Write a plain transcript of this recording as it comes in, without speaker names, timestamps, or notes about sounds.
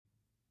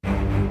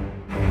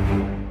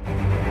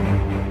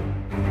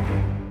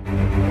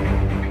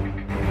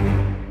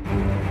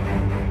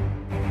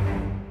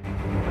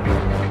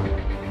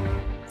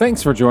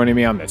Thanks for joining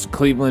me on this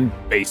Cleveland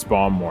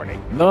baseball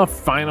morning. The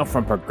final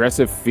from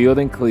Progressive Field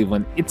in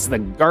Cleveland. It's the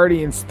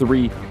Guardians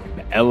 3,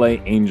 the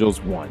LA Angels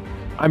 1.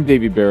 I'm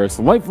Davey Barris,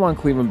 lifelong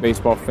Cleveland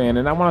baseball fan,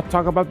 and I want to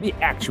talk about the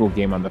actual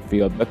game on the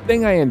field, the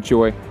thing I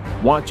enjoy,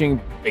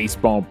 watching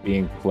baseball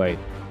being played.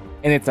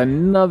 And it's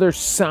another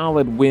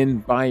solid win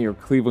by your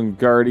Cleveland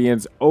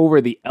Guardians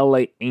over the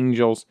LA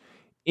Angels.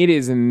 It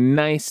is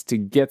nice to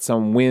get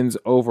some wins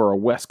over a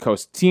West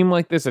Coast team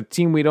like this, a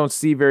team we don't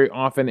see very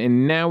often,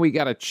 and now we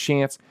got a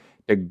chance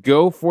to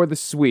go for the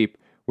sweep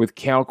with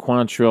Cal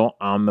Quantrill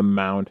on the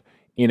mound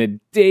in a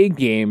day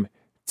game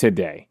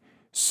today.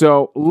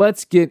 So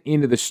let's get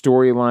into the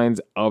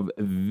storylines of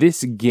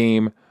this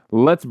game.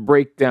 Let's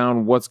break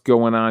down what's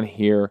going on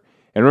here.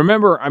 And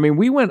remember,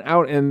 we went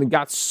out and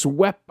got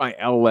swept by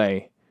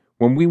LA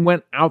when we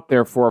went out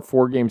there for a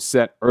 4-game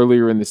set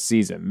earlier in the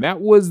season.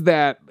 That was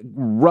that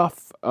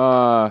rough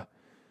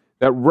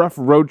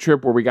road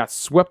trip where we got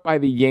swept by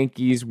the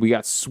Yankees, we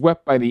got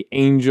swept by the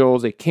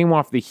Angels. It came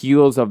off the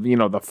heels of,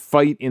 the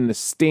fight in the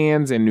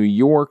stands in New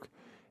York.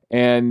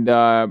 And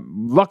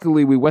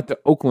luckily we went to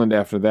Oakland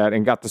after that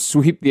and got to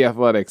sweep the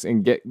Athletics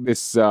and get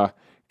this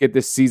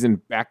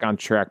season back on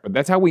track. But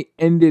that's how we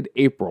ended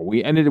April.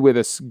 We ended with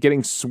us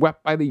getting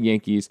swept by the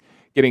Yankees,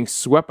 getting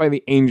swept by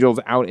the Angels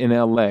out in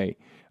LA.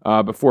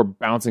 Before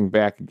bouncing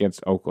back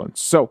against Oakland.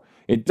 So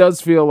it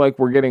does feel like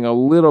we're getting a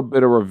little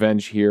bit of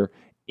revenge here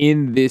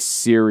in this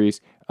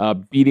series,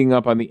 beating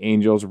up on the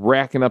Angels,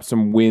 racking up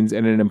some wins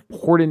at an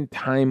important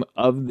time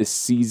of the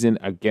season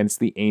against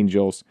the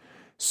Angels.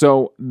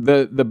 So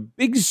the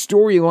big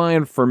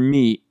storyline for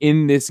me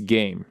in this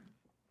game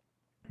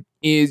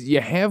is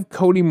you have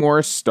Cody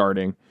Morris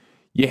starting,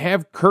 you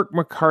have Kirk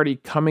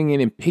McCarty coming in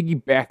and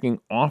piggybacking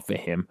off of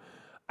him.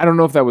 I don't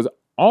know if that was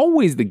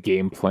always the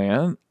game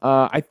plan.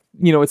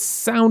 It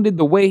sounded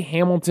the way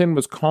Hamilton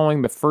was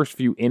calling the first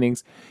few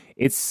innings,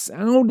 it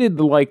sounded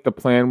like the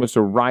plan was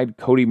to ride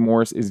Cody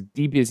Morris as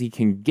deep as he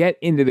can get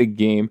into the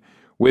game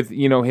with,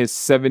 his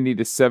 70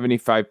 to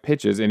 75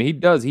 pitches. And he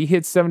does. He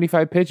hits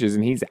 75 pitches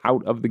and he's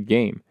out of the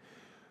game.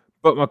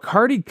 But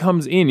McCarty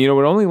comes in, it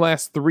only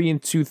lasts 3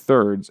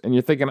 2/3. And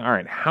you're thinking, all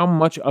right, how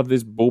much of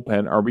this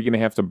bullpen are we going to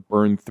have to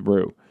burn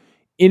through?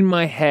 In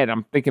my head,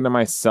 I'm thinking to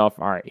myself,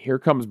 all right, here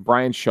comes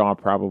Brian Shaw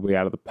probably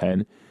out of the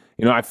pen.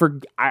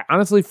 I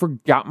honestly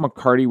forgot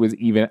McCarty was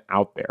even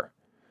out there.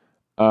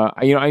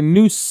 I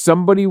knew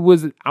somebody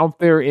was out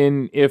there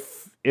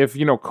if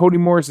Cody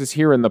Morris is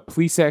here in the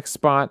Plesac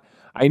spot.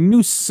 I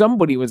knew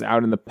somebody was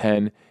out in the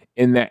pen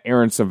in that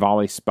Aaron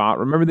Savali spot.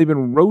 Remember, they've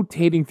been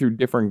rotating through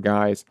different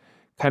guys,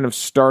 kind of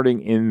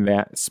starting in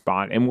that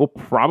spot. And we'll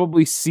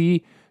probably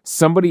see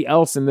somebody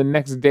else in the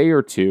next day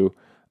or two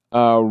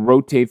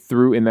rotate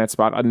through in that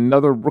spot.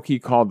 Another rookie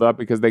called up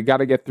because they got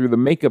to get through the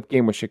makeup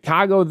game with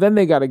Chicago. Then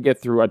they got to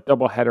get through a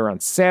doubleheader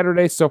on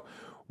Saturday. So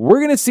we're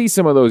going to see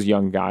some of those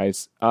young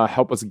guys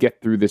help us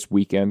get through this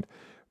weekend.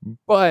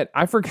 But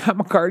I forgot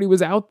McCarty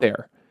was out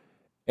there.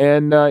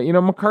 And,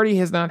 McCarty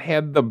has not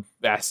had the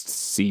best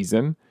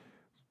season.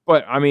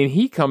 But,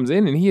 he comes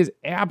in and he is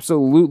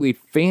absolutely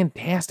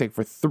fantastic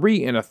for 3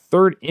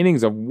 1/3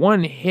 innings of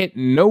 1-hit,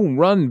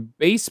 no-run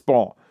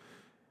baseball.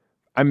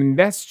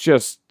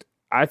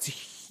 That's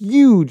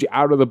huge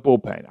out of the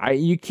bullpen.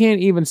 You can't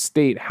even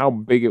state how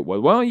big it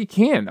was. Well, you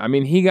can.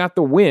 He got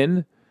the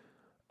win,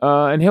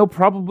 and he'll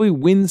probably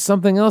win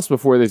something else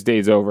before this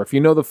day's over, if you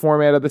know the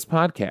format of this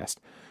podcast.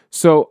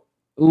 So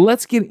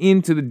let's get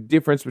into the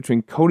difference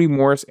between Cody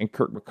Morris and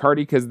Kirk McCarty,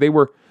 because they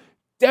were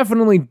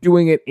definitely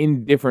doing it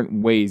in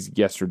different ways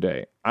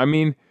yesterday.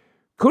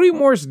 Cody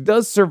Morris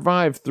does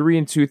survive 3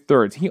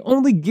 2/3. He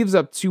only gives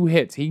up 2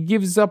 hits. He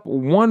gives up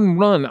 1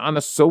 run on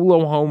a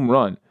solo home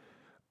run.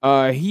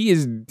 He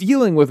is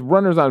dealing with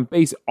runners on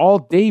base all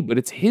day, but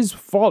it's his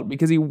fault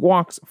because he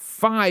walks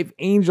 5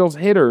 Angels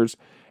hitters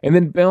and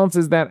then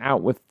balances that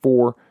out with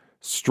 4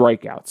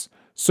 strikeouts.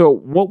 So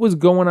what was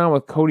going on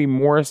with Cody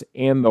Morris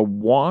and the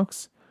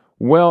walks?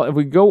 Well, if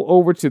we go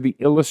over to the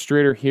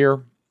illustrator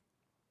here,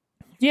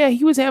 yeah,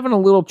 he was having a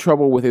little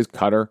trouble with his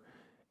cutter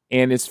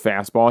and his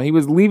fastball. He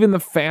was leaving the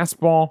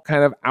fastball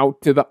kind of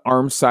out to the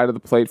arm side of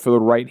the plate for the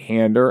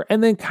right-hander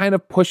and then kind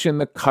of pushing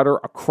the cutter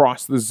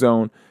across the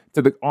zone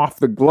to the off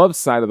the glove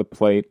side of the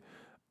plate.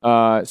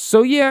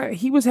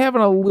 He was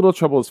having a little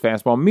trouble with his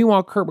fastball.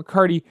 Meanwhile, Kirk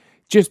McCarty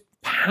just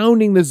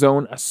pounding the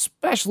zone,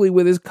 especially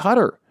with his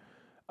cutter,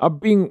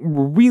 being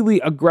really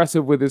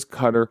aggressive with his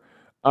cutter,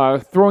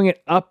 throwing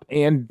it up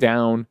and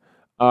down.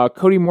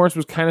 Cody Morris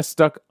was kind of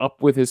stuck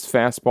up with his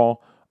fastball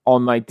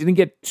all night. Didn't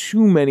get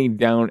too many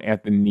down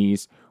at the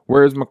knees,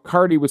 whereas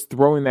McCarty was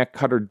throwing that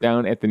cutter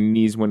down at the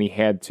knees when he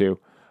had to.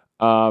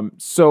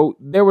 So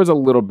there was a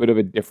little bit of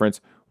a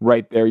difference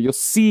right there. You'll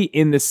see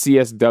in the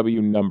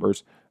CSW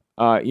numbers,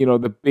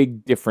 the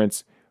big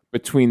difference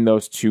between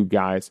those two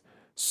guys.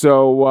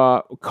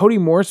 So Cody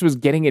Morris was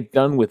getting it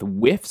done with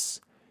whiffs.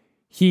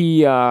 He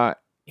had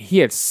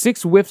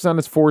 6 whiffs on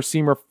his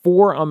 4-seamer,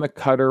 4 on the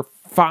cutter,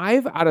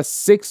 5 out of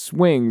 6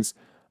 swings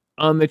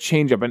on the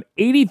changeup, an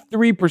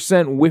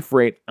 83% whiff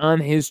rate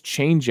on his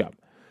changeup.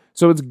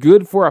 So it's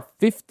good for a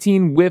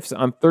 15 whiffs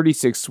on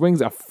 36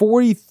 swings, a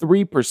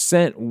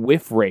 43%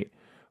 whiff rate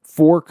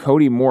for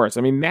Cody Morris.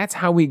 I mean, that's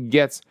how he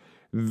gets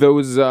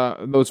those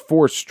 4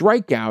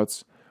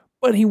 strikeouts,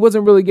 but he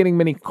wasn't really getting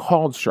many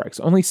called strikes,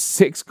 only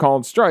 6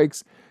 called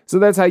strikes. So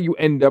that's how you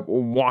end up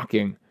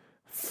walking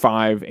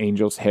 5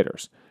 Angels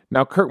hitters.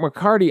 Now, Kirk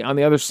McCarty on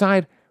the other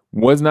side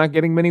was not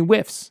getting many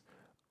whiffs.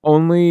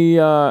 Only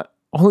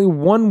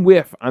 1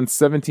 whiff on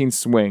 17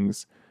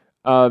 swings.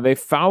 They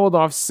fouled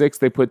off 6.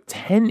 They put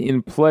 10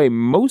 in play,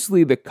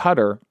 mostly the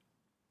cutter.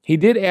 He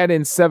did add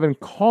in 7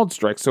 called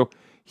strikes, so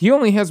he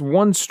only has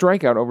 1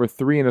 strikeout over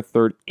 3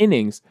 1/3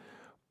 innings.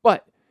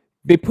 But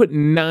they put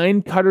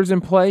 9 cutters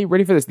in play.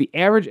 Ready for this? The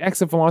average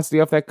exit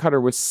velocity off that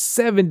cutter was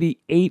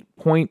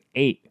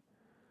 78.8.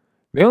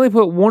 They only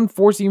put 1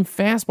 four-seam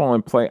fastball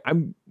in play.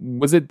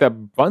 Was it the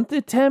bunt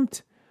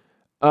attempt?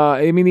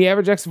 The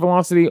average exit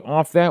velocity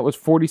off that was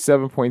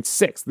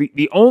 47.6.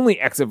 The only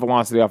exit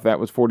velocity off that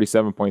was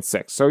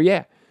 47.6. So,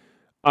 yeah,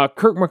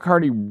 Kirk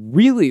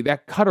McCarty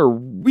that cutter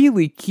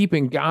really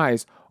keeping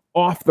guys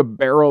off the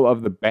barrel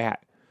of the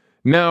bat.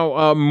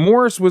 Now,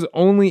 Morris was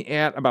only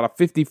at about a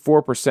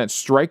 54%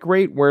 strike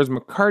rate, whereas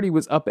McCarty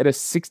was up at a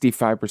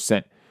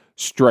 65%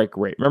 strike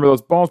rate. Remember,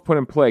 those balls put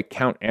in play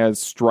count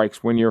as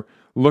strikes when you're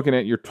looking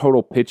at your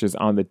total pitches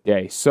on the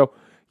day. So,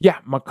 yeah,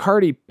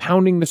 McCarty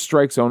pounding the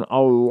strike zone a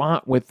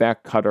lot with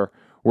that cutter,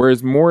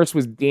 whereas Morris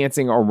was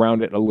dancing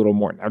around it a little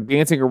more. Now,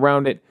 dancing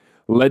around it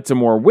led to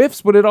more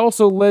whiffs, but it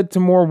also led to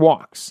more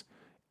walks.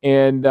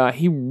 And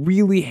he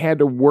really had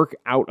to work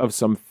out of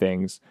some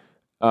things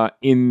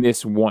in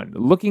this one.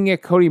 Looking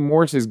at Cody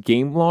Morris's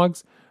game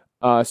logs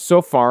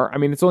so far,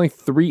 it's only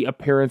 3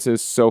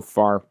 appearances so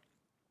far.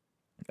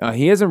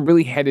 He hasn't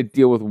really had to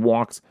deal with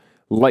walks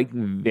like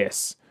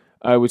this.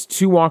 It was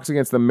 2 walks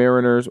against the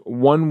Mariners,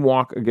 1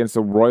 walk against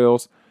the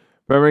Royals.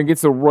 Remember,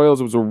 against the Royals,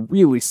 it was a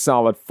really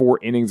solid 4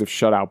 innings of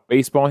shutout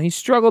baseball. He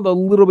struggled a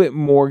little bit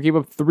more, gave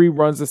up 3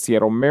 runs to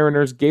Seattle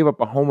Mariners, gave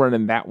up a home run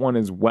in that one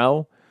as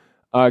well.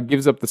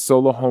 Gives up the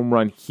solo home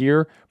run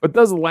here, but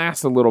does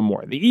last a little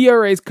more. The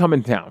ERA is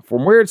coming down.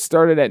 From where it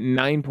started at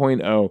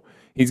 9.0,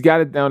 he's got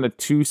it down to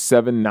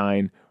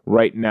 2.79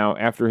 right now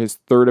after his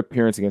 3rd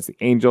appearance against the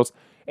Angels.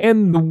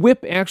 And the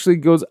whip actually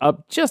goes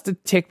up just a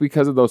tick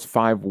because of those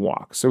 5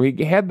 walks. So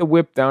he had the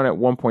whip down at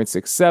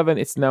 1.67.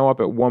 It's now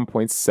up at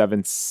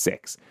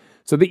 1.76.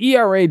 So the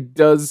ERA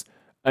does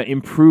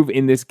improve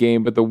in this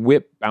game, but the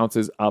whip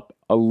bounces up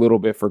a little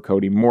bit for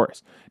Cody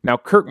Morris. Now,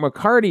 Kirk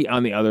McCarty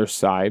on the other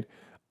side,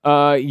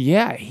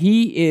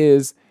 he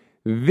is.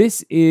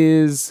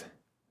 It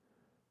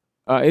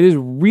is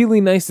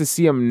really nice to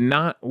see him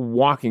not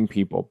walking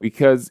people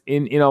because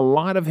in a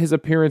lot of his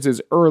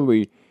appearances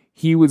early,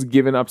 he was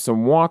giving up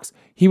some walks.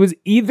 He was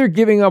either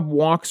giving up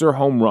walks or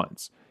home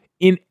runs.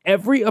 In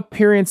every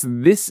appearance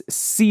this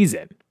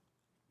season,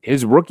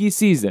 his rookie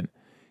season,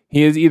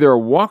 he has either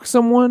walked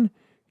someone,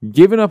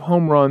 given up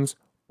home runs,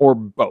 or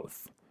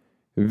both.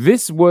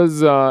 This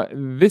was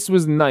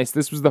nice.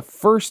 This was the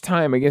first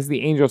time against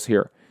the Angels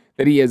here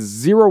that he has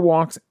 0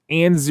 walks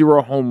and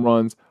 0 home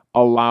runs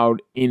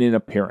allowed in an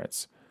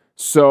appearance.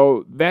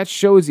 So that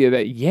shows you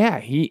that,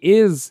 he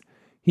is.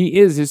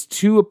 His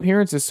 2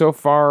 appearances so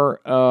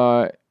far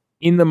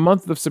in the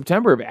month of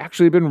September have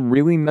actually been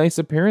really nice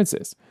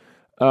appearances.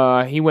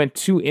 He went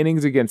 2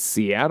 innings against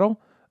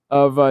Seattle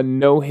of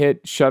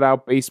no-hit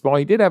shutout baseball.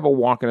 He did have a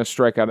walk and a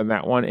strikeout in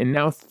that one, and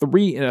now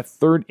 3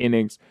 1/3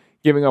 innings,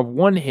 giving up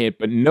 1 hit,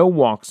 but no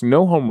walks,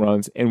 no home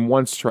runs, and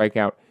 1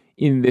 strikeout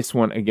in this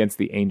one against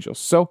the Angels.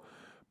 So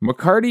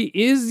McCarty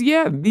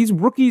these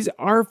rookies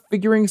are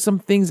figuring some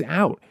things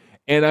out.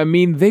 And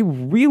they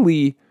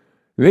really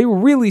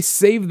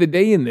saved the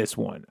day in this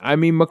one.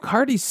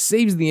 McCarty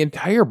saves the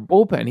entire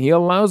bullpen. He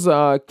allows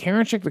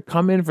Karinchak to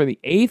come in for the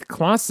 8th,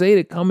 Clase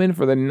to come in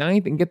for the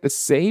 9th and get the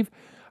save.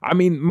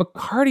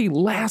 McCarty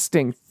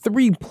lasting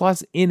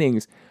 3+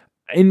 innings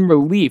in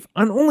relief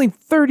on only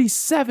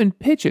 37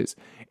 pitches.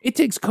 It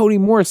takes Cody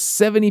Morris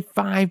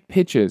 75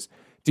 pitches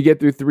to get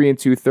through 3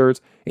 2/3.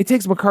 It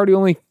takes McCarty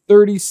only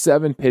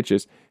 37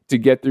 pitches to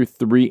get through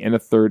 3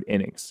 1/3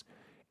 innings.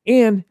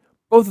 And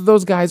both of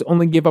those guys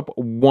only give up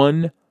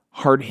 1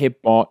 hard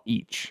hit ball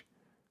each.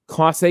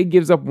 Clase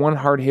gives up 1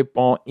 hard hit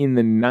ball in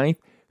the 9th.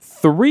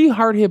 3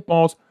 hard hit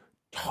balls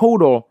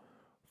total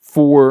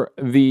for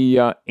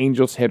the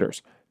Angels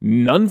hitters.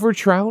 None for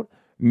Trout,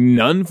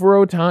 none for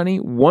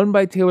Ohtani, 1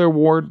 by Taylor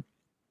Ward,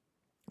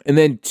 and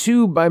then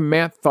 2 by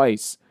Matt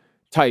Thaiss,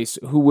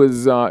 who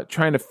was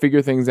trying to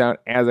figure things out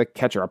as a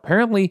catcher.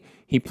 Apparently,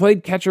 he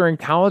played catcher in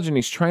college, and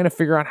he's trying to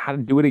figure out how to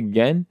do it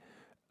again.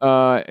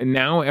 And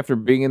now, after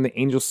being in the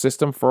Angels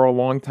system for a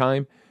long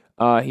time,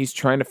 he's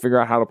trying to figure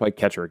out how to play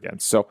catcher again.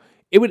 So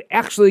it would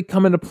actually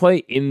come into play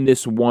in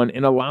this one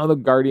and allow the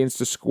Guardians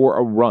to score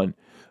a run.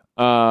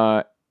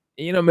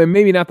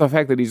 Maybe not the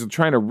fact that he's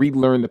trying to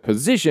relearn the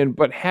position,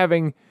 but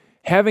having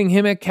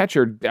him at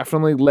catcher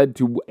definitely led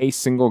to a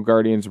single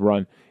Guardians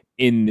run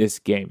in this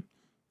game.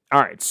 All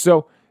right,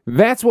 so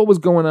that's what was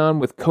going on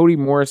with Cody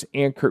Morris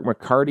and Kirk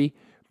McCarty.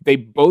 They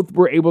both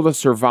were able to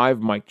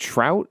survive Mike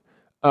Trout.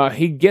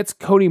 He gets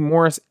Cody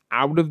Morris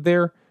out of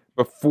there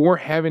before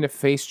having to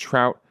face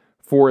Trout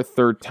for a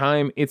third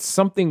time. It's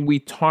something we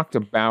talked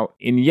about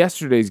in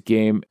yesterday's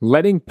game,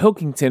 letting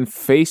Pilkington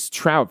face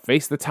Trout,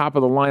 face the top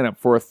of the lineup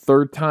for a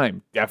third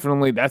time.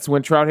 Definitely, that's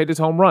when Trout hit his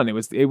home run. It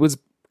was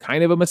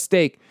kind of a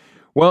mistake.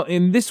 Well,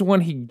 in this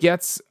one, he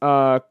gets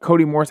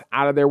Cody Morris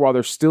out of there while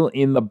they're still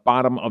in the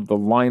bottom of the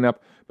lineup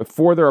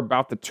before they're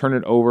about to turn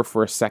it over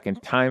for a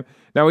second time.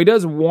 Now, he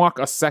does walk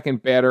a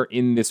second batter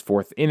in this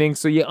fourth inning,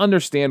 so you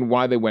understand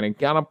why they went and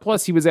got him.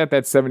 Plus, he was at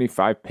that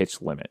 75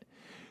 pitch limit.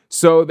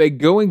 So they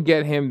go and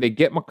get him. They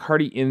get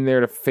McCarty in there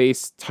to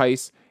face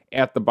Tice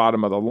at the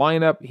bottom of the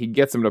lineup. He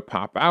gets him to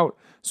pop out.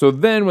 So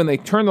then when they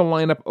turn the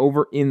lineup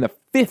over in the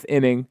fifth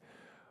inning,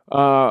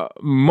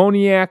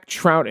 Moniak,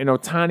 Trout, and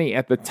Ohtani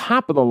at the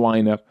top of the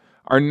lineup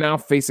are now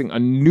facing a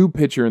new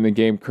pitcher in the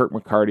game, Kirk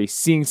McCarty,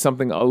 seeing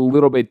something a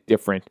little bit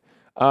different.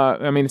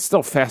 It's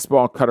still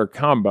fastball cutter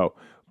combo,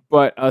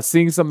 but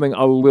seeing something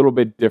a little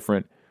bit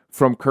different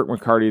from Kirk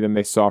McCarty than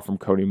they saw from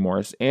Cody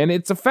Morris, and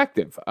it's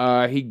effective.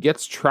 He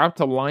gets Trout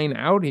to line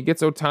out, he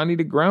gets Ohtani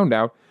to ground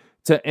out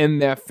to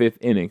end that fifth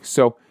inning.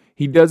 So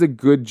he does a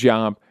good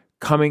job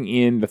coming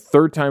in the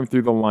third time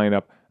through the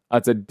lineup.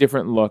 It's a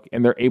different look,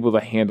 and they're able to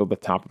handle the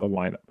top of the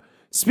lineup.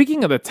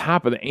 Speaking of the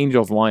top of the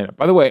Angels lineup,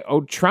 by the way,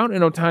 Trout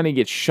and Ohtani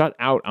get shut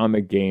out on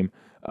the game.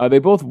 They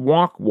both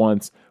walk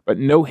once, but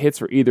no hits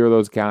for either of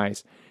those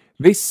guys.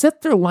 They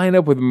set their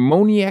lineup with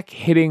Moniak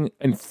hitting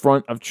in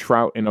front of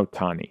Trout and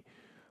Ohtani.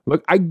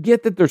 Look, I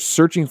get that they're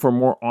searching for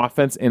more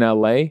offense in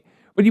LA,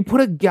 but you put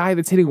a guy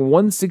that's hitting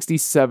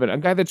 167, a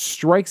guy that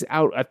strikes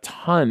out a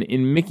ton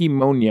in Mickey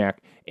Moniak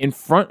in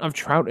front of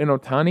Trout and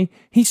Ohtani.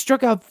 He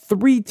struck out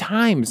 3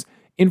 times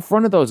in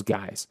front of those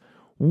guys.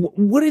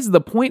 What is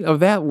the point of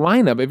that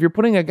lineup if you're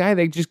putting a guy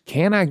that just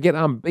cannot get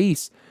on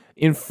base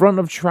in front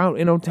of Trout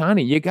and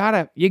Ohtani? You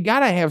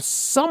gotta have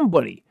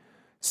somebody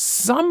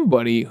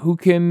who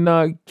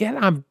can get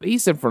on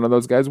base in front of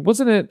those guys.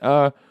 Wasn't it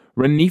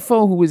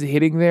Renifo who was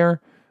hitting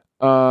there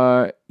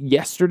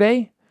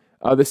yesterday?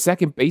 The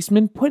second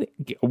baseman.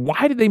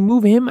 Why did they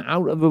move him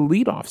out of the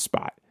leadoff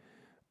spot?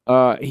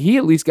 He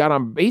at least got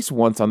on base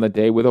once on the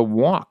day with a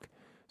walk.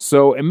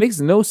 So it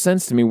makes no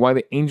sense to me why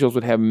the Angels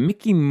would have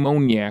Mickey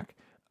Moniak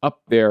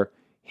up there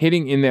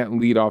hitting in that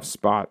leadoff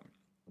spot.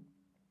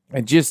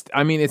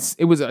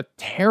 It was a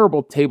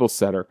terrible table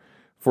setter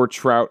for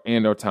Trout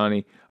and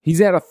Ohtani.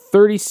 He's at a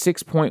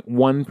 36.1%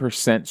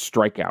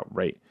 strikeout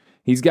rate.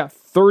 He's got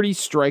 30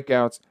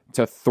 strikeouts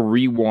to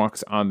 3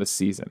 walks on the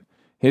season.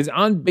 His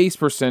on-base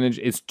percentage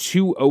is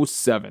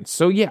 .207.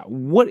 So yeah,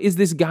 what is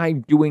this guy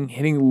doing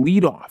hitting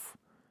leadoff?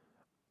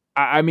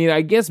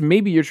 I guess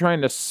maybe you're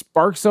trying to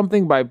spark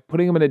something by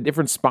putting him in a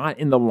different spot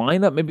in the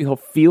lineup. Maybe he'll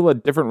feel a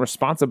different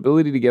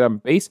responsibility to get on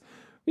base.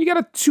 You got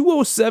a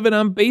 .207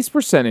 on base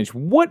percentage.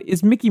 What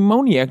is Mickey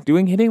Moniak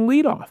doing hitting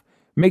leadoff?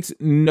 Makes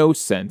no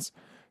sense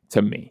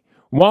to me.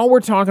 While we're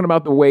talking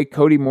about the way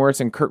Cody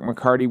Morris and Kirk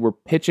McCarty were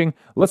pitching,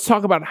 let's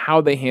talk about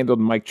how they handled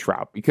Mike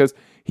Trout, because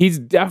he's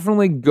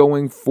definitely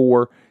going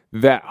for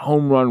that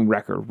home run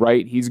record,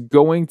 right? He's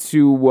going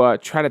to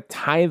try to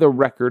tie the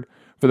record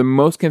for the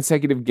most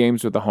consecutive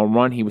games with a home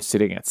run. He was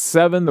sitting at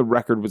 7. The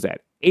record was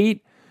at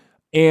 8.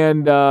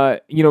 And,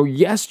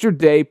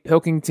 yesterday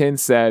Pilkington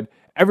said,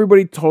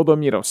 everybody told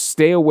him,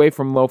 stay away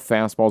from low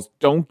fastballs.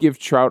 Don't give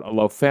Trout a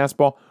low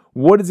fastball.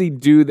 What does he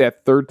do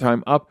that third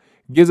time up?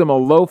 Gives him a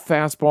low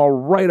fastball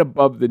right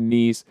above the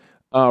knees,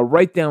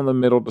 right down the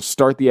middle to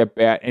start the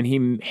at-bat, and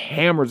he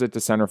hammers it to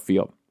center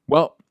field.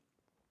 Well,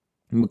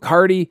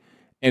 McCarty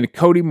and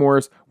Cody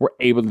Morris were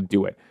able to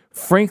do it.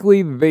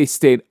 Frankly, they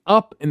stayed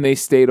up and they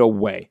stayed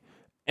away.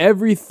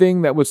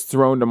 Everything that was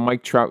thrown to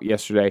Mike Trout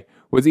yesterday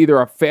was either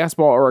a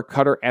fastball or a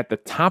cutter at the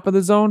top of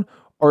the zone,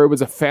 or it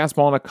was a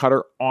fastball and a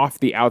cutter off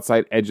the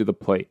outside edge of the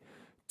plate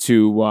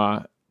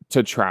to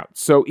Trout.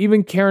 So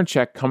even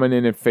Karinchak coming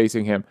in and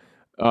facing him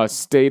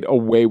stayed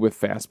away with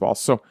fastballs.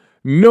 So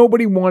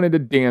nobody wanted to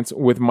dance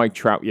with Mike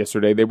Trout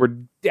yesterday. They were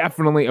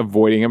definitely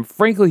avoiding him.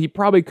 Frankly, he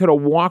probably could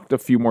have walked a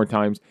few more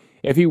times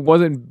if he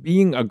wasn't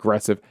being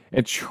aggressive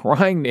and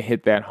trying to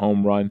hit that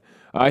home run.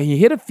 He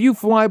hit a few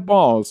fly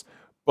balls,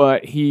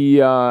 but he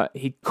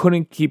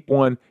couldn't keep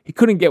one. He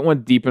couldn't get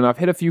one deep enough.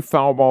 Hit a few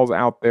foul balls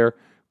out there.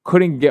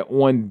 Couldn't get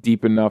one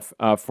deep enough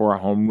for a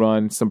home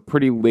run. Some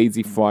pretty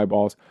lazy fly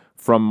balls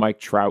from Mike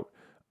Trout.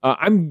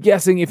 I'm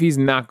guessing if he's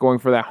not going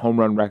for that home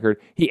run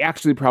record, he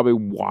actually probably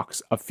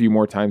walks a few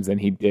more times than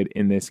he did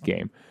in this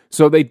game.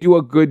 So they do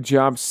a good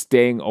job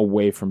staying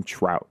away from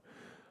Trout.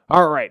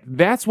 All right,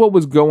 that's what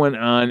was going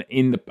on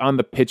on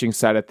the pitching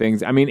side of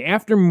things.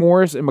 After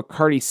Morris and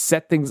McCarty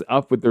set things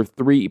up with their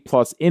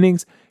 3+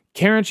 innings,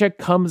 Karinchak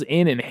comes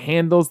in and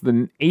handles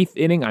the 8th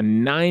inning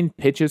on 9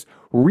 pitches.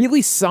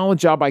 Really solid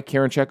job by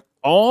Karinchak.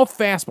 All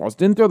fastballs.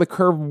 Didn't throw the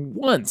curve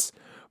once,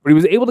 but he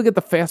was able to get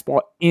the fastball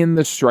in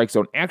the strike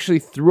zone. Actually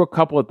threw a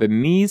couple at the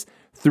knees,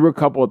 threw a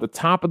couple at the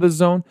top of the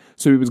zone.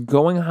 So he was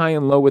going high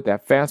and low with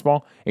that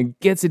fastball and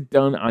gets it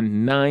done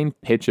on 9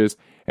 pitches.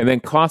 And then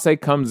Clase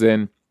comes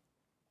in,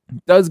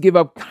 does give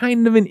up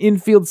kind of an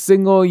infield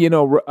single,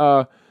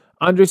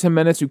 Andres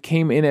Gimenez, who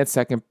came in at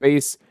second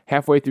base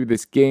halfway through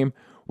this game,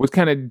 was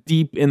kind of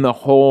deep in the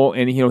hole,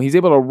 and he's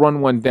able to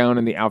run one down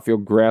in the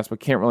outfield grass,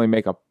 but can't really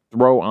make a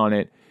throw on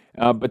it.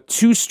 But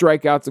 2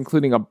 strikeouts,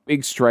 including a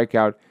big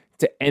strikeout,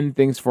 to end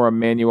things for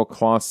Emmanuel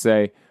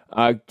Clase,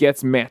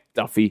 gets Matt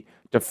Duffy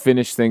to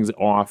finish things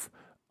off,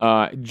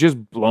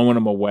 just blowing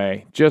him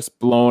away.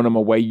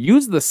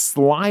 Use the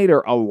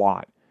slider a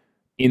lot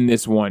in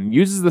this one.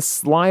 Uses the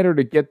slider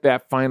to get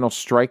that final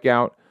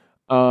strikeout.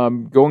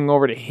 Going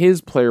over to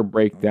his player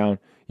breakdown,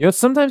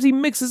 sometimes he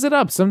mixes it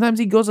up. Sometimes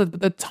he goes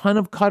with a ton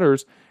of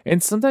cutters,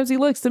 and sometimes he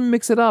likes to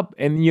mix it up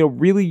and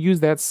really use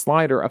that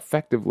slider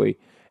effectively.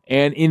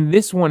 And in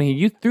this one,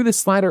 he threw the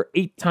slider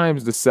 8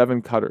 times to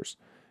 7 cutters.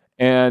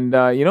 And,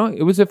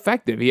 it was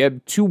effective. He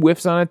had 2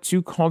 whiffs on it,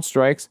 2 called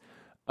strikes,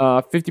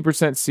 50%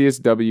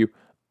 CSW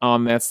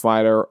on that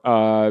slider.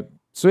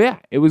 So, yeah,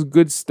 it was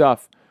good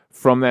stuff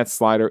from that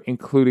slider,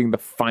 including the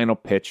final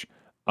pitch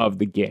of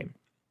the game.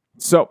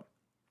 So,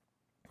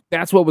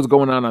 that's what was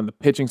going on the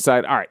pitching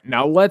side. All right,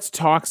 now let's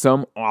talk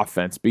some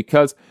offense,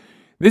 because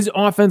this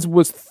offense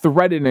was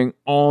threatening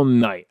all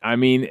night. I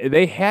mean,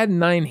 they had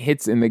 9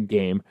 hits in the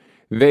game.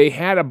 They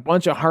had a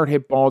bunch of hard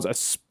hit balls,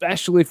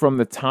 especially from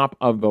the top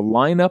of the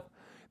lineup.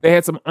 They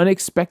had some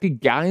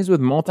unexpected guys with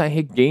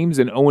multi-hit games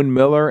in Owen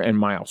Miller and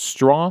Myles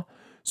Straw.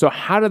 So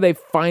how do they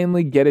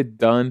finally get it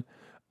done?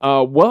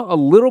 Well, a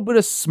little bit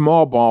of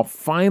small ball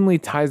finally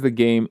ties the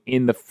game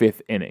in the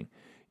 5th inning.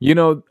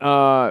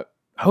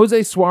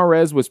 Jose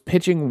Suarez was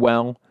pitching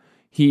well.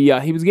 He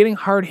was getting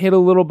hard hit a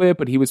little bit,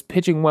 but he was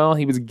pitching well.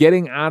 He was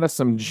getting out of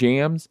some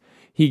jams.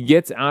 He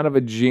gets out of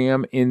a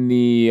jam in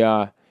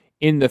the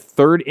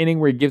 3rd inning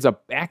where he gives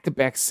up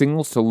back-to-back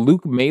singles to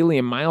Luke Maile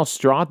and Myles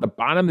Straw at the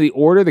bottom of the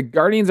order. The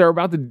Guardians are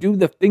about to do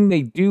the thing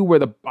they do where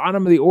the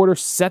bottom of the order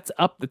sets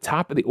up the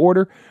top of the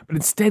order, but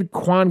instead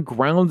Kwan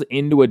grounds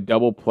into a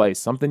double play,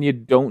 something you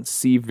don't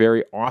see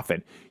very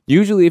often.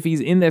 Usually if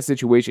he's in that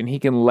situation, he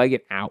can leg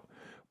it out,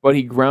 but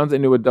he grounds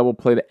into a double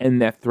play to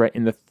end that threat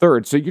in the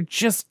 3rd. So you're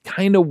just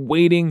kind of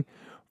waiting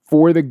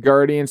for the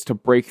Guardians to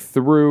break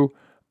through.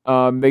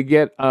 They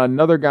get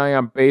another guy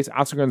on base,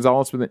 Oscar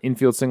Gonzalez, with an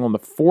infield single in the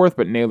 4th,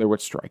 but Naylor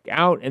would strike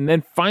out. And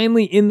then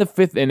finally in the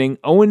 5th inning,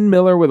 Owen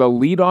Miller with a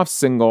leadoff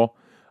single.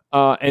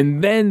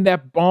 And then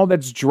that ball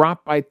that's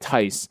dropped by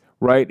Tice,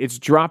 right? It's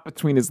dropped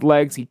between his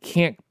legs. He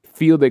can't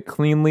field it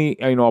cleanly,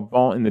 a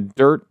ball in the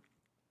dirt.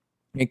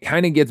 It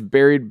kind of gets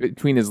buried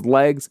between his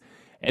legs.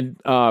 And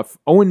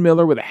Owen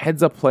Miller with a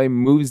heads-up play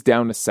moves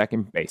down to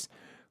second base.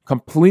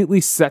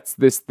 Completely sets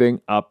this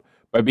thing up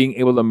by being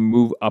able to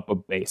move up a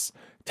base.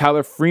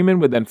 Tyler Freeman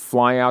would then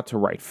fly out to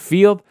right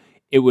field.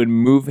 It would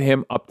move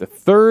him up to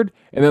 3rd.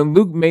 And then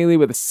Luke Maile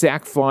with a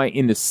sac fly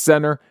into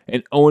center.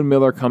 And Owen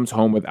Miller comes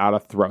home without a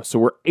throw. So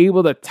we're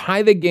able to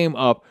tie the game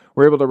up.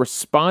 We're able to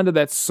respond to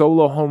that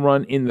solo home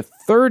run in the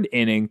 3rd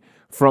inning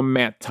from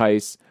Matt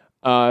Tice.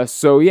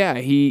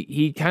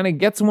 He kind of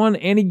gets one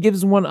and he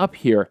gives one up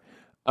here.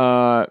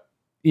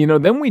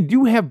 Then we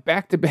do have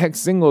back-to-back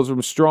singles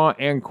from Straw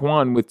and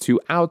Kwan with 2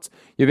 outs.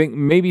 You think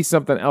maybe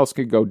something else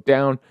could go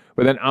down,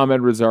 but then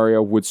Ahmed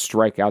Rosario would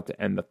strike out to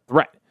end the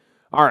threat.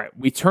 All right,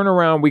 we turn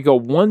around. We go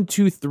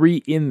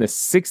 1-2-3 in the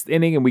 6th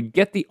inning, and we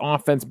get the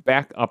offense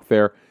back up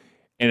there.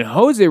 And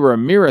Jose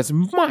Ramirez,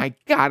 my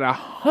God,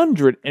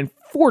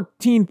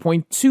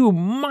 114.2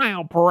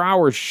 mile per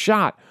hour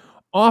shot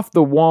off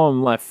the wall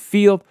in left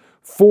field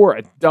for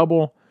a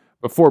double,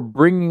 before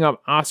bringing up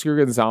Oscar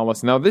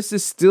Gonzalez. Now, this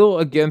is still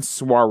against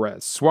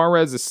Suarez.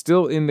 Suarez is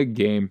still in the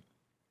game.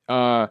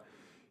 At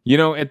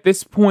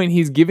this point,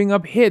 he's giving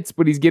up hits,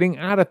 but he's getting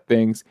out of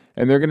things,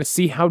 and they're going to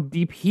see how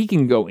deep he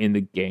can go in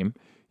the game.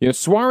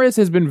 Suarez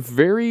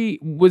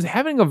was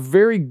having a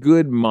very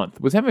good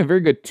month, was having a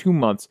very good 2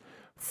 months,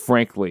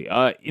 frankly.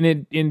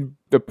 In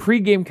the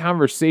pregame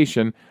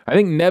conversation, I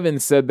think Nevin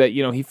said that,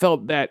 he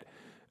felt that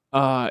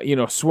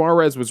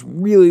Suarez was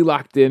really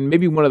locked in,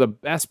 maybe one of the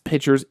best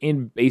pitchers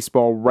in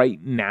baseball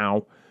right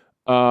now.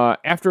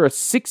 After a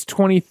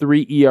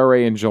 6.23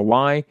 ERA in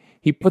July,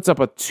 he puts up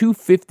a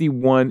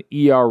 2.51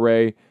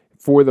 ERA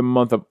for the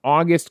month of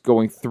August,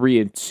 going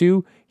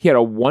 3-2. He had a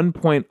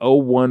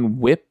 1.01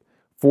 WHIP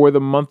for the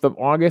month of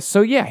August.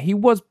 So yeah, he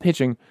was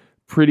pitching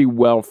pretty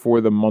well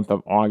for the month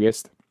of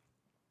August.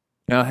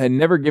 Had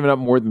never given up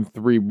more than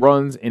 3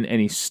 runs in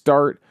any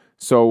start.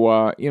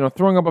 So,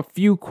 throwing up a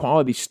few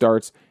quality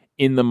starts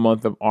in the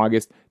month of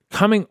August,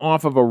 coming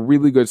off of a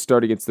really good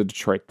start against the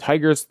Detroit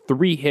Tigers,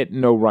 3-hit,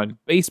 no-run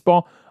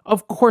baseball.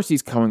 Of course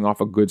he's coming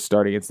off a good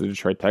start against the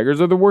Detroit Tigers.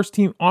 They're the worst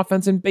team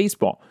offense in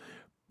baseball.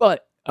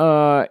 But,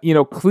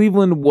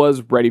 Cleveland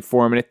was ready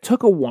for him, and it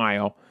took a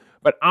while,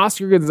 but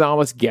Oscar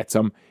Gonzalez gets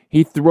him.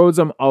 He throws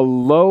him a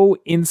low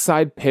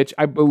inside pitch.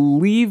 I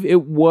believe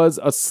it was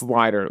a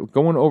slider.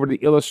 Going over to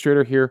the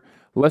illustrator here,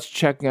 let's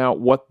check out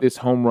what this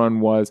home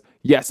run was.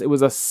 Yes, it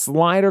was a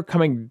slider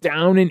coming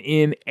down and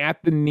in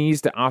at the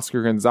knees to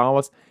Oscar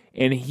Gonzalez,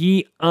 and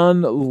he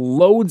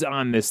unloads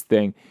on this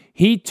thing.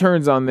 He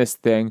turns on this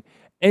thing,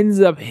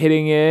 ends up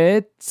hitting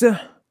it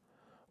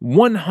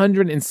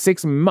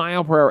 106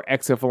 mile per hour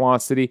exit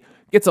velocity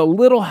Gets a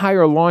little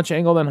higher launch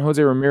angle than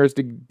Jose Ramirez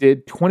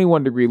did,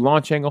 21-degree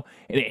launch angle,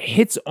 and it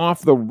hits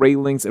off the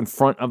railings in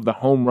front of the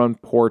home run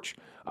porch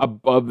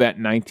above that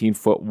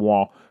 19-foot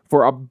wall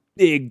for a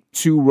big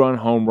 2-run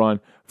home run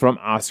from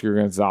Oscar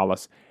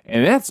Gonzalez.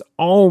 And that's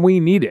all we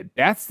needed.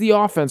 That's the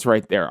offense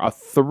right there. A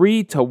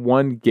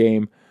 3-1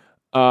 game.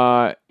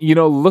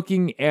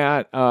 Looking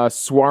at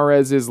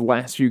Suarez's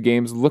last few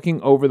games,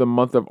 looking over the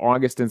month of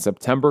August and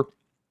September,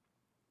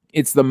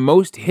 it's the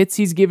most hits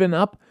he's given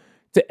up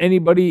to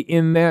anybody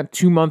in that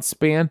 2-month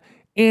span,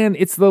 and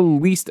it's the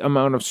least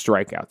amount of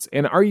strikeouts.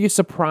 And are you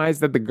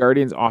surprised that the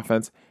Guardians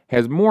offense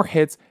has more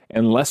hits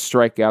and less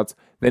strikeouts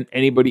than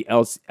anybody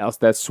else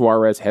that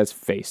Suarez has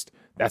faced?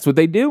 That's what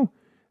they do.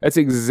 That's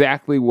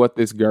exactly what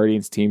this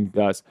Guardians team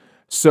does.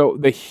 So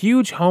the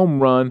huge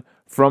home run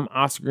from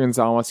Oscar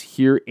Gonzalez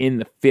here in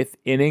the sixth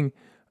inning,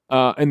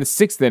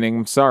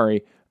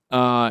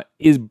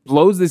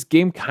 blows this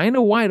game kind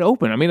of wide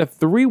open. I mean, a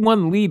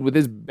 3-1 lead with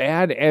as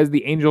bad as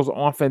the Angels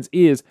offense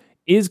is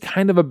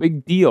kind of a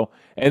big deal.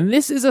 And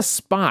this is a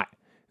spot.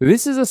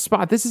 This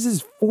is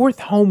his fourth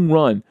home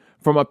run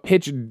from a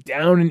pitch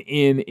down and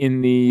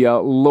in the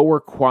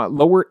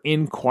lower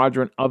in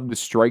quadrant of the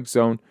strike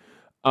zone.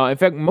 In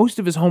fact, most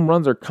of his home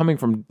runs are coming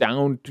from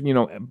down,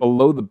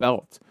 below the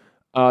belt.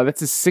 That's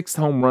his sixth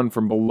home run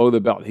from below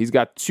the belt. He's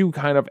got 2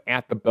 kind of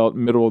at the belt,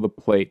 middle of the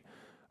plate.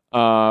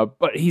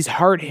 But he's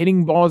hard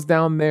hitting balls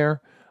down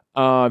there.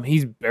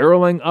 He's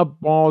barreling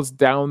up balls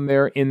down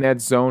there in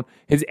that zone.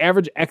 His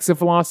average exit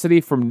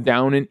velocity from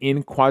down and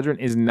in quadrant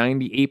is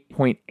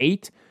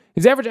 98.8.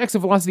 His average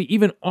exit velocity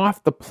even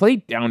off the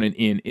plate down and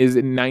in is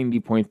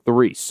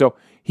 90.3. So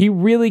he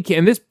really can.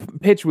 And this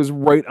pitch was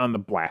right on the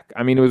black.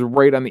 I mean, it was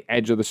right on the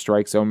edge of the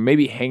strike zone,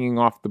 maybe hanging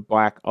off the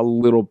black a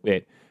little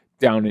bit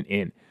down and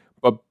in.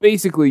 But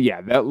basically, yeah,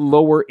 that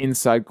lower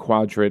inside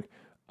quadrant,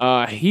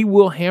 he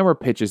will hammer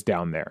pitches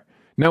down there.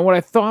 Now, what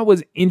I thought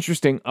was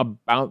interesting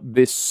about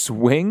this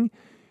swing,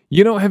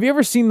 have you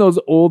ever seen those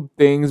old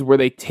things where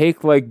they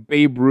take like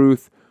Babe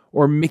Ruth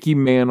or Mickey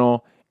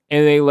Mantle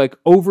and they like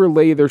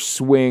overlay their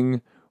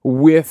swing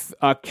with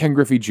Ken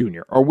Griffey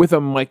Jr. or with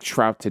a Mike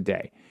Trout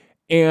today?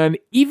 And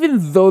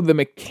even though the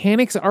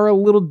mechanics are a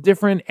little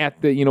different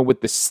at the,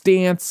 with the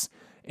stance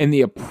and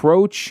the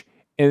approach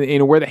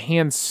and where the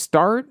hands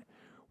start,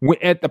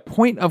 at the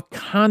point of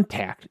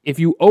contact, if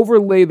you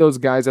overlay those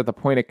guys at the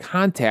point of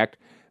contact,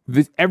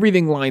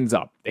 everything lines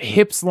up. The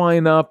hips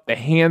line up, the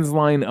hands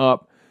line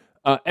up,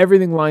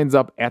 everything lines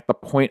up at the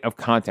point of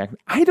contact.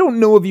 I don't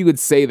know if you could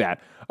say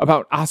that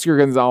about Oscar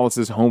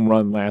Gonzalez's home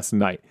run last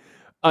night.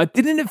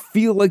 Didn't it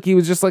feel like he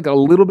was just like a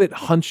little bit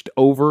hunched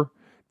over?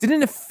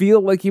 Didn't it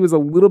feel like he was a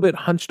little bit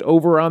hunched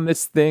over on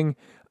this thing?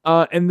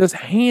 And those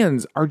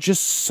hands are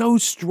just so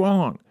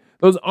strong.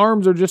 Those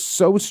arms are just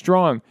so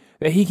strong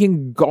that he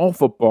can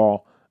golf a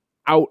ball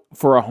out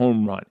for a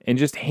home run and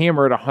just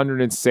hammer it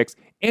 106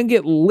 and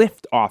get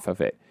lift off of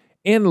it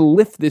and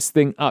lift this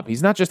thing up.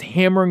 He's not just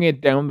hammering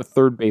it down the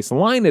third base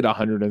line at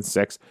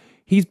 106.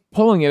 He's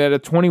pulling it at a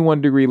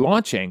 21-degree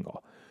launch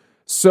angle.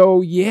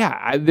 So,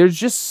 yeah, there's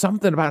just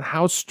something about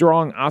how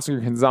strong Oscar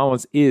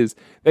Gonzalez is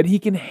that he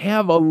can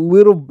have a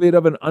little bit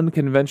of an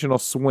unconventional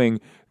swing,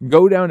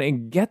 go down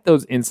and get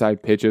those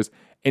inside pitches,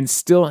 and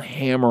still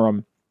hammer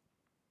them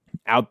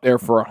out there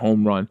for a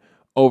home run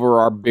over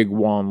our big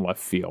wall in left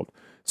field.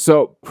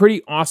 So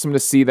pretty awesome to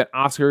see that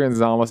Oscar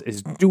Gonzalez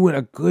is doing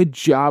a good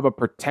job of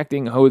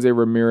protecting Jose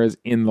Ramirez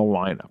in the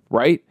lineup,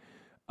 right?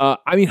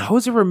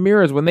 Jose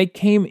Ramirez, when they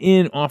came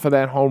in off of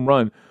that home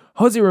run,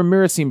 Jose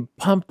Ramirez seemed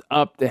pumped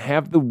up to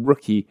have the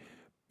rookie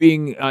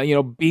being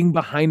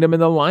behind him in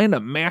the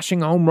lineup,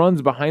 mashing home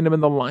runs behind him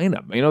in the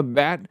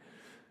lineup.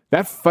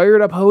 That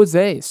fired up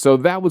Jose. So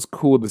that was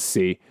cool to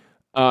see.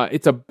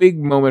 It's a big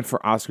moment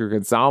for Oscar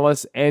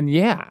Gonzalez. And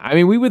yeah,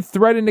 we would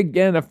threaten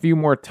again a few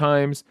more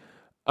times.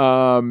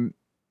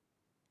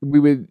 We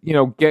would,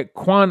 get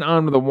Kwan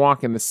on with a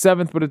walk in the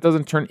 7th, but it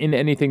doesn't turn into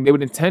anything. They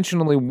would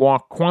intentionally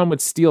walk. Kwan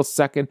would steal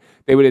second.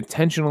 They would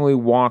intentionally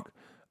walk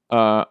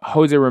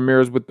Jose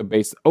Ramirez with the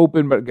base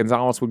open, but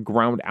Gonzalez would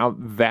ground out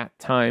that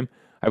time,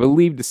 I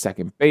believe, to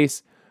second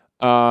base.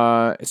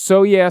 So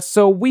we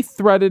actually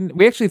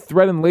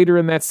threatened later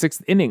in that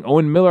 6th inning.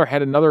 Owen Miller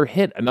had another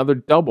hit, another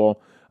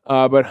double,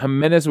 but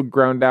Jimenez would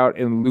ground out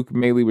and Luke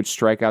Maile would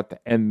strike out to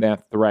end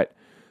that threat.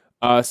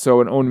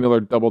 So an Owen Miller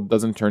double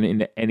doesn't turn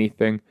into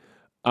anything.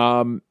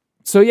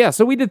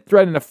 So we did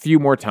threaten a few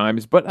more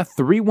times, but a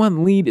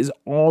 3-1 lead is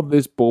all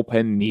this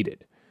bullpen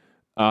needed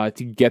to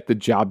get the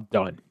job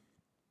done.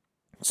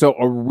 So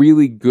a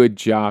really good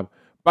job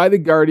by the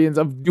Guardians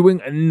of doing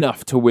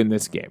enough to win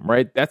this game,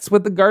 right? That's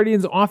what the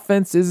Guardians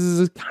offense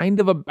is kind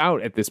of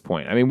about at this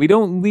point. We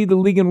don't lead the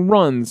league in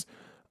runs.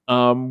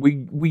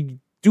 We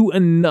do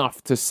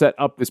enough to set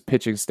up this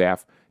pitching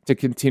staff to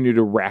continue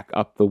to rack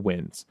up the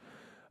wins.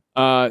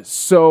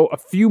 So a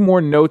few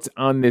more notes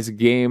on this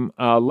game.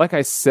 Like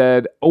I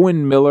said,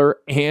 Owen Miller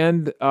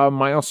and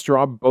Myles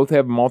Straw both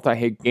have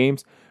multi-hit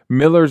games.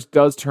 Miller's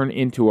does turn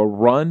into a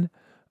run.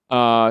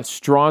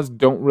 Straw's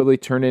don't really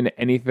turn into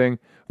anything.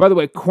 By the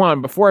way,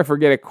 Kwan, before I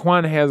forget it,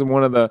 Kwan has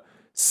one of the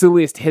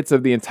silliest hits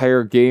of the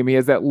entire game. He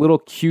has that little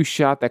cue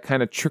shot that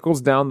kind of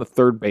trickles down the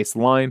third base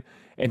line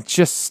and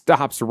just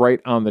stops right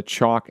on the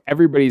chalk.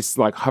 Everybody's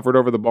like hovered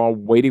over the ball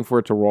waiting for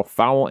it to roll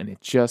foul, and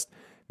it just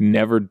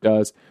never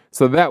does.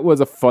 So that was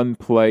a fun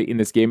play in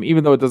this game,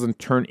 even though it doesn't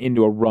turn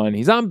into a run.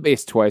 He's on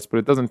base twice, but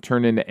it doesn't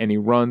turn into any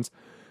runs.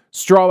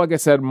 Straw, like I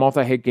said,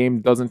 multi-hit game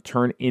doesn't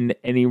turn into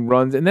any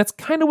runs, and that's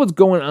kind of what's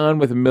going on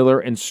with Miller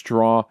and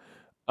Straw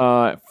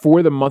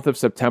for the month of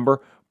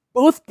September.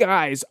 Both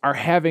guys are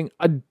having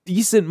a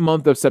decent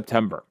month of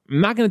September. I'm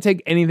not going to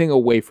take anything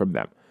away from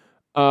them.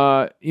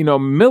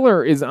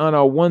 Miller is on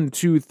a 1,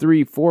 2,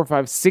 3, 4,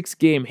 5, 6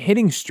 game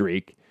hitting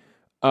streak.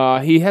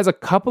 He has a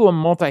couple of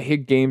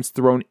multi-hit games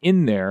thrown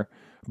in there,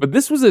 but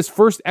this was his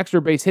first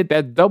extra base hit.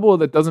 That double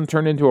that doesn't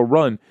turn into a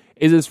run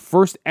is his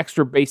first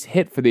extra base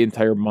hit for the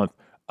entire month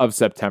of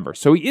September.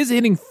 So he is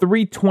hitting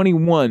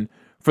 .321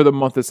 for the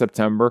month of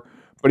September,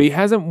 but he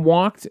hasn't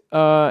walked,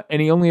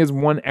 and he only has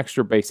one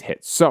extra base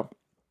hit. So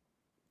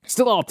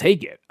still, I'll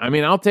take it. I'm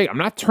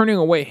not turning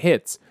away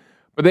hits,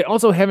 but they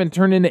also haven't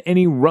turned into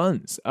any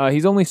runs.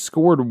 He's only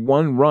scored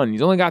one run.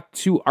 He's only got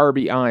 2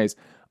 RBIs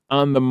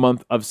on the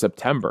month of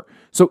September.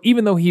 So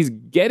even though he's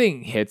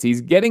getting hits,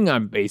 he's getting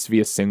on base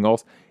via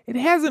singles, it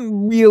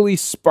hasn't really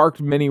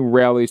sparked many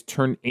rallies,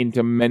 turned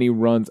into many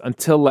runs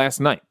until last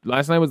night.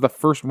 Last night was the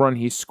first run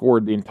he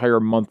scored the entire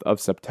month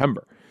of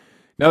September.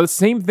 Now, the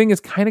same thing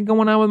is kind of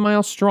going on with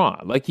Myles Straw.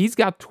 Like, he's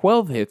got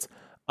 12 hits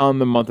on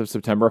the month of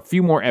September, a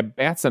few more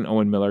at-bats than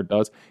Owen Miller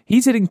does.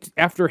 He's hitting,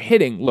 after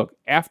hitting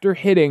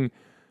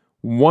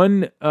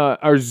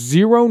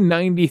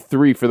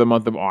 0.93 for the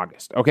month of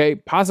August, okay?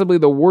 Possibly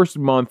the worst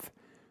month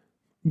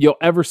you'll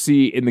ever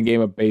see in the game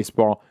of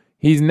baseball.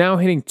 He's now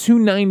hitting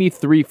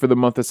 .293 for the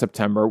month of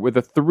September with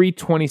a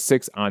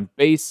 .326 on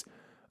base.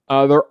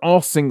 They're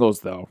all singles,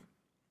 though.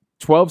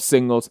 12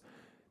 singles.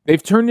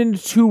 They've turned into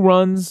 2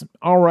 runs,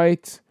 all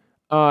right.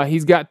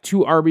 He's got 2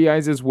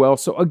 RBIs as well.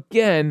 So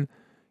again,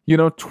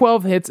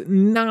 12 hits,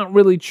 not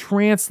really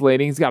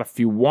translating. He's got a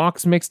few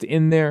walks mixed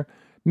in there.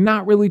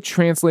 Not really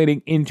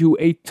translating into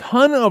a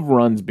ton of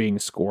runs being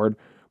scored,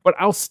 but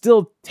I'll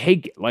still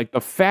take it. Like,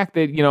 the fact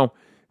that,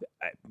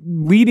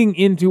 leading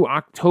into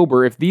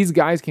October, if these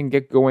guys can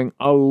get going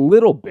a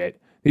little bit,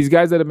 these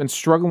guys that have been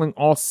struggling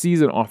all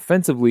season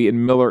offensively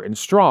in Miller and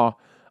Straw,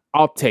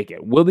 I'll take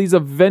it. Will these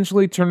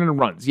eventually turn into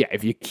runs? Yeah,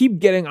 if you keep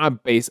getting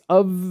on base,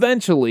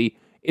 eventually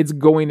it's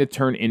going to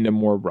turn into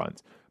more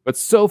runs. But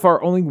so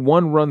far, only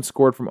 1 run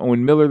scored from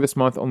Owen Miller this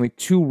month, only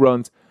 2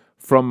 runs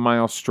from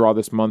Myles Straw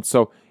this month.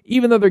 So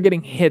even though they're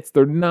getting hits,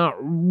 they're not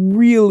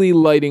really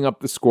lighting up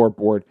the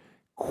scoreboard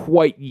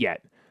quite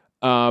yet.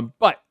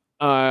 But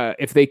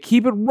if they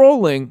keep it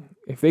rolling,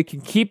 if they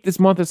can keep this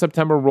month of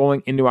September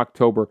rolling into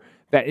October,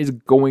 that is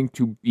going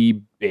to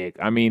be big.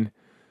 I mean,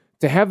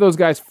 to have those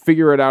guys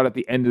figure it out at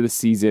the end of the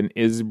season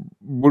is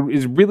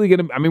really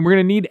going to, we're going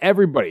to need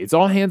everybody. It's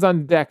all hands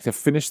on deck to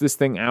finish this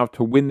thing out,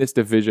 to win this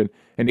division,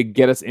 and to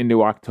get us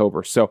into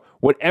October. So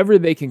whatever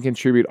they can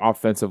contribute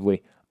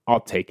offensively, I'll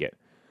take it.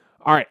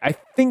 All right, I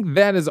think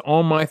that is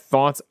all my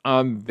thoughts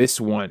on this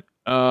one.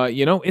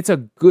 It's a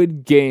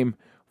good game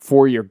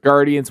for your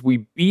Guardians.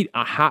 We beat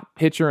a hot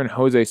pitcher in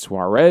Jose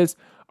Suarez.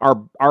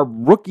 Our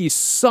rookies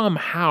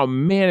somehow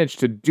managed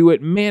to do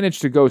it,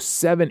 managed to go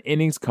 7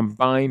 innings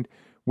combined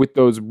with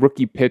those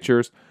rookie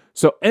pitchers.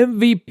 So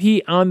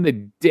MVP on the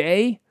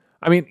day,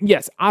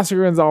 yes,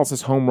 Oscar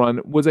Gonzalez's home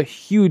run was a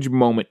huge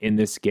moment in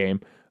this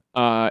game,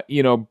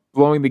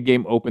 blowing the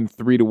game open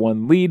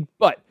 3-1 lead,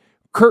 but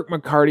Kirk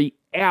McCarty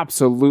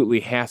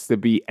absolutely has to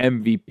be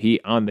MVP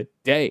on the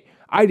day.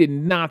 I did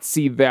not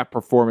see that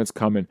performance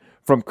coming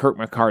from Kirk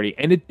McCarty,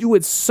 and to do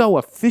it so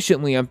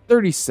efficiently on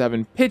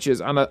 37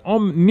 pitches on a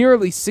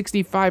nearly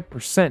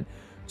 65%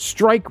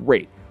 strike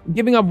rate,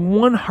 giving up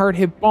 1 hard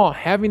hit ball,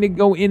 having to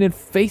go in and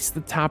face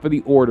the top of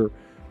the order,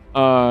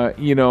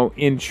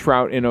 in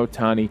Trout and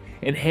Ohtani,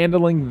 and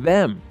handling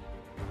them.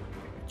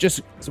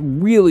 Just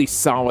really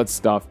solid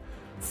stuff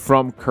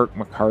from Kirk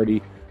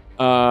McCarty.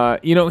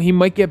 He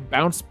might get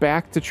bounced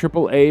back to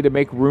AAA to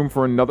make room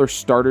for another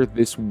starter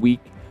this week.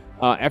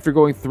 After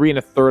going 3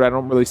 1/3, I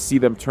don't really see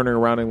them turning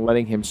around and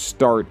letting him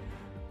start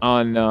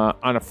on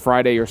a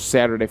Friday or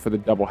Saturday for the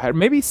doubleheader.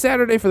 Maybe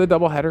Saturday for the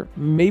doubleheader.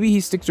 Maybe he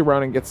sticks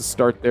around and gets a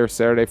start there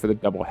Saturday for the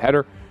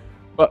doubleheader.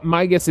 But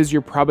my guess is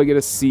you're probably going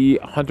to see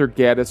Hunter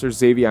Gaddis or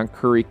Xavier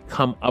Curry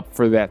come up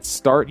for that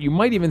start. You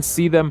might even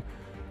see them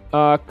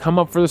come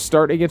up for the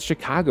start against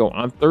Chicago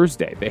on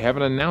Thursday. They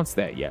haven't announced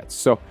that yet.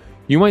 So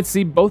you might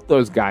see both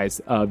those guys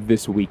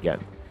this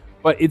weekend.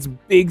 But it's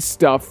big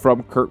stuff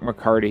from Kirk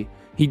McCarty.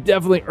 He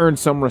definitely earned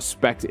some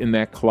respect in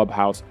that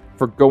clubhouse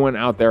for going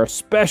out there,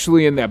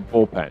 especially in that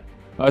bullpen.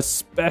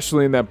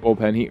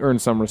 He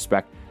earned some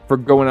respect for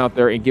going out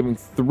there and giving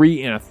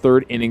 3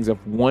 1/3 innings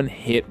of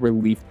 1-hit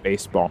relief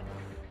baseball.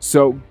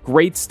 So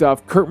great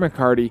stuff. Kirk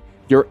McCarty,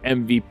 your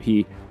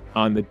MVP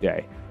on the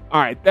day.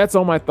 All right, that's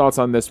all my thoughts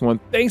on this one.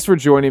 Thanks for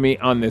joining me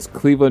on this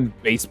Cleveland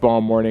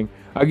baseball morning.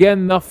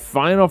 Again, the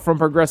final from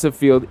Progressive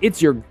Field.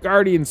 It's your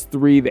Guardians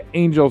 3, the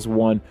Angels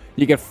 1.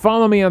 You can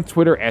follow me on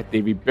Twitter at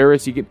Davey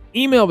Berris. You can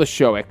email the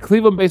show at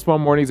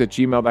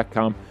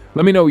clevelandbaseballmornings@gmail.com.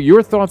 Let me know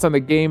your thoughts on the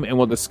game, and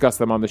we'll discuss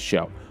them on the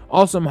show.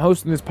 Also, I'm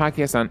hosting this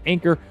podcast on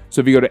Anchor, so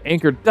if you go to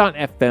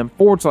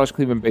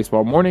anchor.fm/Cleveland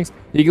Baseball Mornings,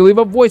 you can leave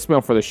a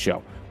voicemail for the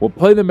show. We'll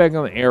play them back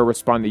on the air,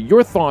 respond to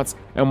your thoughts,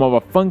 and we'll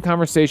have a fun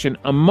conversation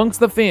amongst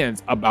the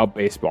fans about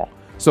baseball.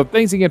 So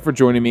thanks again for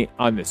joining me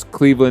on this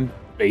Cleveland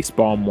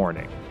Baseball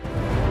Morning.